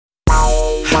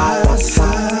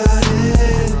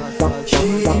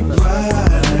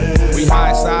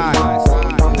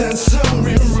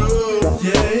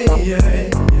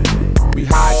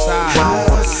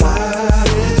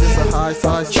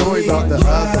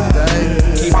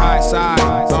side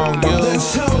on you.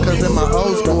 Cause in my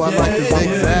old school I like to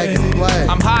zigzag and play.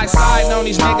 I'm high side on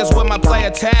these niggas with my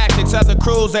player tactics. Other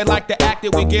crews, they like to act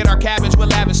it. We get our cabbage with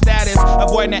lavish status.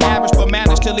 Avoiding the average but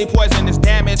manage to leave poisonous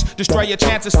damage. Destroy your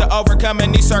chances to overcome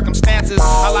in these circumstances.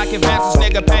 I like advances,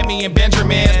 nigga, pay me in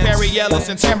Benjamins, Perry Ellis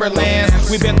and Timberlands.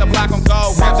 We bent the block on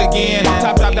gold rims again.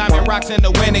 Top diamond rocks in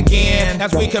the wind again.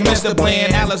 As we commence to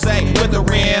blend, Alizé with the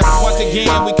rim. Once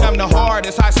again, we come to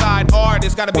hardest. High side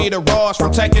artists, gotta be the raws.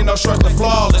 From taking no shorts to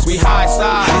flawless. We high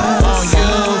side on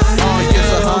you, on you.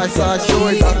 It's a high side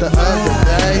story about the other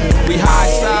day. We high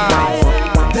side.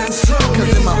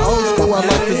 Cause in my old school I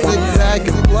like to zigzag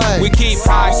and play. We keep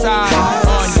high side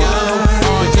on you,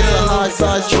 on It's a high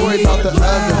side story about the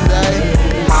other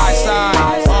day. high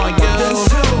side on you.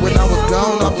 When I was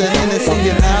gone off the Hennessy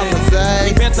and Alizé.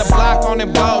 We bent the block on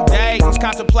them gold days,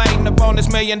 contemplating upon this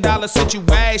 $1 million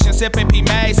situation. Sipping P.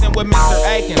 Mason with Mr.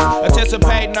 Akins,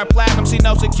 anticipating our platinum. See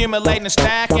notes accumulating and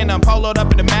stacking. I'm poloed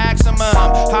up in the maximum.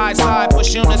 High side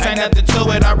push units, ain't nothing to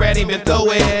it. Already been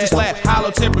through it. Just let hollow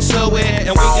tip pursue it,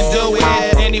 and we can do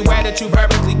it any way that you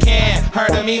vertically can.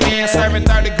 Heard of me, man, serving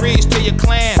 3rd degrees to your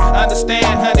clan. Understand,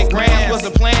 100 grams was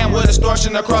the plan with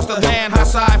extortion across the land. High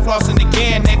side flossing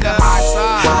again, nigga. High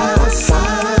side.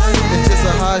 It's just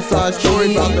a high side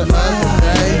story about the other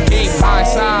day. Keep high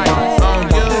side on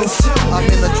you. I'm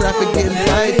in the traffic getting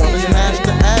paid from the smash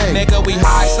to A. Nigga, we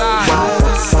high side.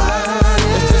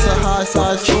 It's just a high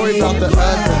side story about the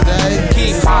other day.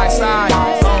 Keep high side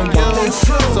on you.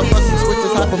 So bust some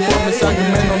switches, high performance,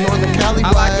 Sacramento, Northern Cali.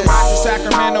 I like to rock in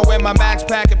Sacramento with my max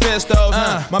pack of pistols.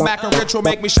 My back and ritual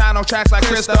make me shine on tracks like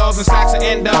crystals and stacks of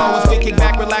endos. We kick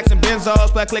back, relaxing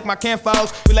benzos, but click my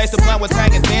kinfos. We lace the blunt with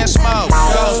tang and then smoke.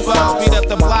 Ghost folks, speed up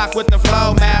the block with the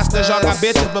flow masters. Y'all got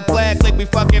bitches, but play click, we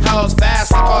fucking hoes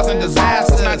fast, causing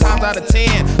disasters. 9 times out of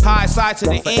 10, high side to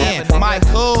the end. Mike,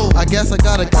 cool. I guess I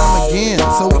gotta come again,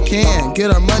 so we can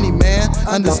get our money, man.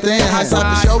 Understand, high side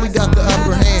for sure, we got the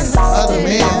upper hand. Other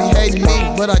men be hating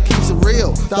me, but I keeps it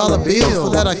real. Dollar bills, for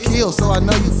that I kill, so I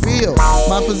know you feel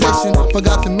my position.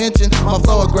 Forgot to mention, my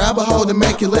flow will grab a hold and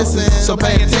make you listen. So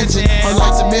pay attention, hard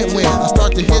like cement when I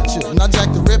start to hit you. Not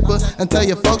Jack the Ripper, and tell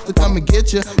your folks to come and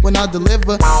get you. When I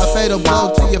deliver a fatal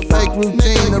blow to your fake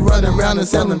routine of running around and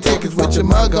selling tickets with your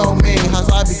mug on me. How's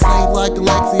I be clean like a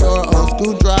Lexi or an old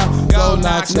school drop. Gold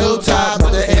knocks, new top,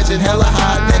 but the engine hella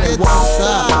hot, and it won't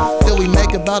stop till we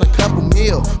make about a couple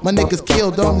mil. My niggas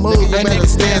kill, don't move, they better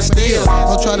stand still.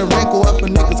 Don't try to wrinkle up a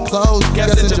nigga's clothes.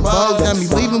 Guess it's your bows, got me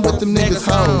leaving with them niggas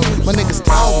hoes. My niggas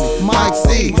told me, Mike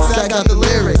C, Sack out the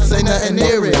lyrics, ain't nothing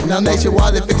near it. Now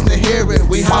nationwide they fixin' to hear it.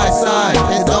 We high side,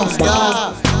 it don't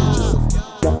stop.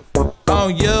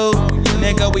 On you,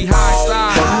 nigga, we high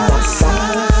side.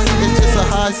 It's just a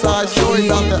high side story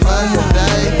about the other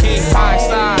day. Keep high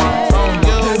side.